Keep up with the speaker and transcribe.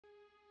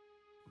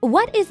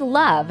What is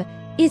love?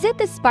 Is it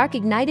the spark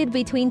ignited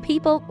between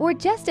people or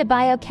just a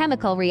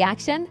biochemical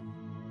reaction?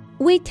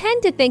 We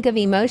tend to think of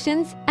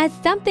emotions as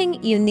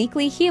something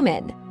uniquely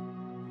human.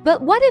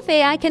 But what if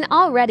AI can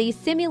already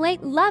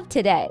simulate love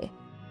today?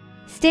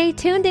 Stay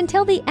tuned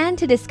until the end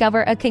to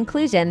discover a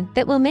conclusion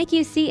that will make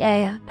you see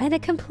AI in a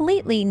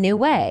completely new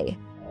way.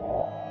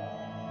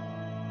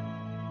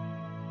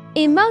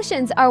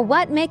 Emotions are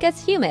what make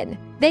us human.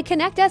 They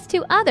connect us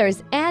to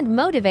others and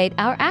motivate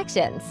our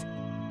actions.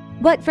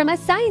 But from a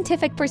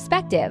scientific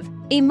perspective,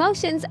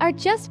 emotions are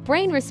just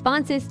brain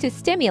responses to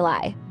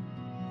stimuli.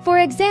 For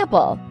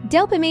example,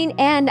 dopamine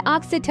and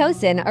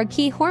oxytocin are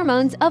key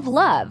hormones of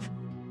love.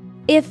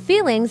 If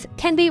feelings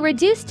can be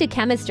reduced to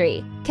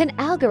chemistry, can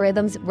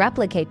algorithms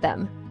replicate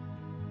them?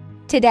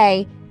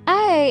 Today,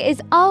 AI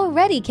is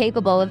already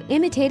capable of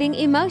imitating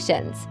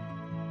emotions.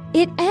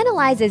 It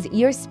analyzes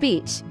your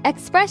speech,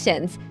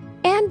 expressions,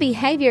 and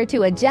behavior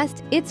to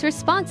adjust its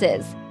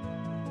responses.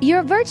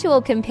 Your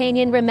virtual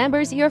companion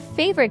remembers your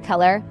favorite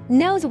color,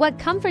 knows what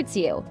comforts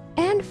you,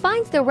 and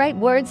finds the right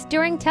words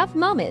during tough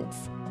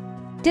moments.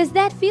 Does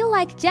that feel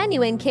like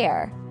genuine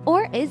care,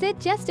 or is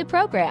it just a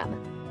program?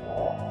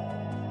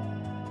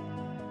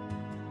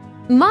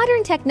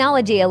 Modern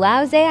technology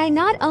allows AI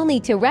not only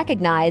to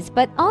recognize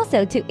but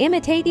also to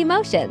imitate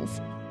emotions.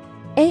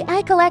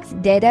 AI collects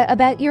data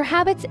about your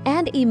habits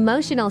and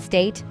emotional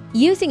state,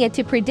 using it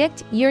to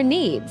predict your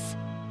needs.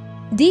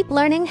 Deep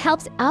learning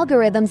helps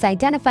algorithms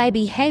identify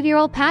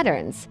behavioral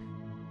patterns.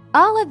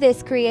 All of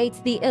this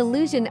creates the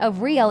illusion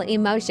of real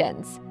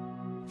emotions.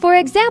 For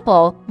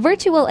example,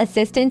 virtual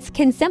assistants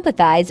can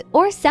sympathize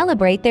or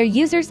celebrate their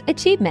users'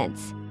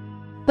 achievements.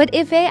 But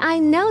if AI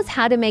knows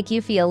how to make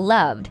you feel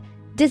loved,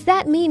 does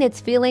that mean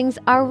its feelings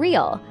are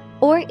real,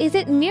 or is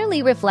it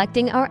merely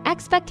reflecting our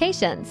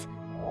expectations?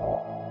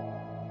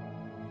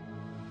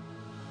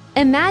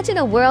 Imagine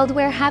a world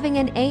where having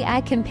an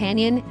AI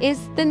companion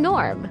is the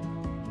norm.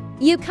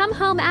 You come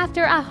home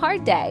after a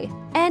hard day,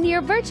 and your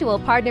virtual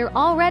partner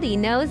already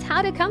knows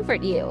how to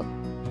comfort you.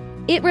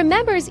 It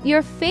remembers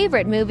your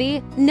favorite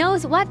movie,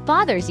 knows what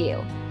bothers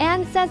you,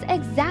 and says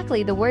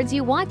exactly the words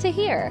you want to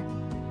hear.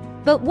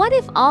 But what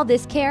if all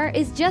this care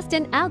is just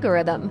an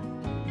algorithm?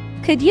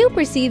 Could you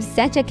perceive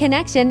such a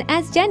connection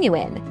as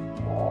genuine?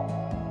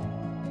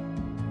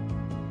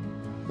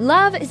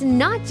 Love is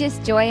not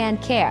just joy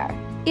and care.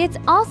 It's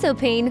also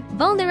pain,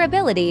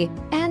 vulnerability,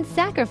 and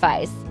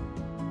sacrifice.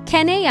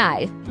 Can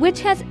AI,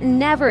 which has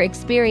never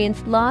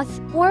experienced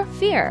loss or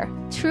fear,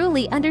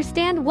 truly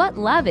understand what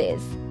love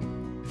is?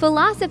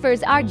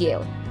 Philosophers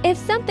argue, if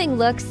something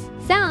looks,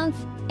 sounds,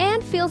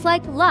 and feels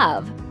like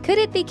love, could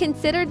it be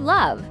considered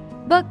love?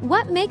 But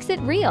what makes it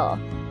real?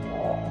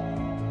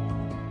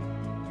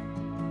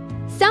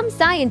 Some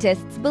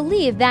scientists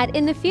believe that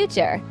in the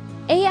future,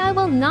 AI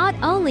will not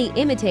only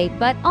imitate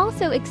but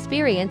also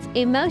experience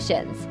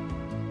emotions.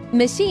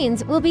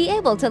 Machines will be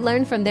able to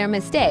learn from their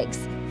mistakes,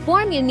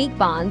 form unique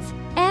bonds,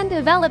 and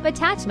develop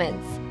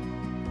attachments.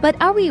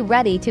 But are we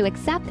ready to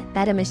accept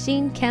that a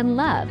machine can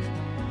love?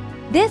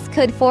 This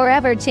could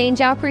forever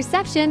change our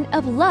perception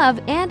of love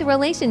and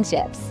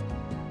relationships.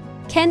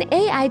 Can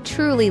AI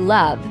truly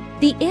love?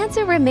 The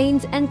answer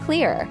remains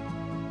unclear.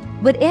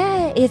 But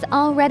AI is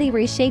already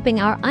reshaping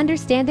our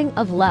understanding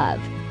of love.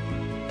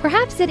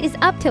 Perhaps it is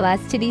up to us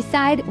to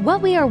decide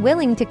what we are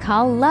willing to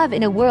call love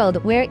in a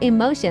world where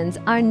emotions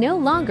are no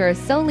longer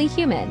solely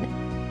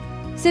human.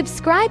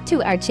 Subscribe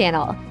to our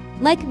channel,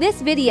 like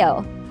this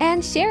video,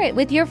 and share it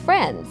with your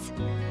friends.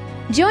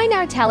 Join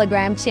our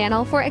Telegram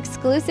channel for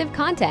exclusive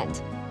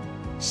content.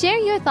 Share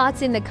your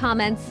thoughts in the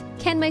comments.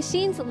 Can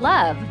machines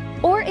love?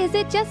 Or is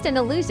it just an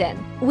illusion?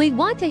 We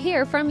want to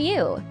hear from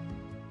you.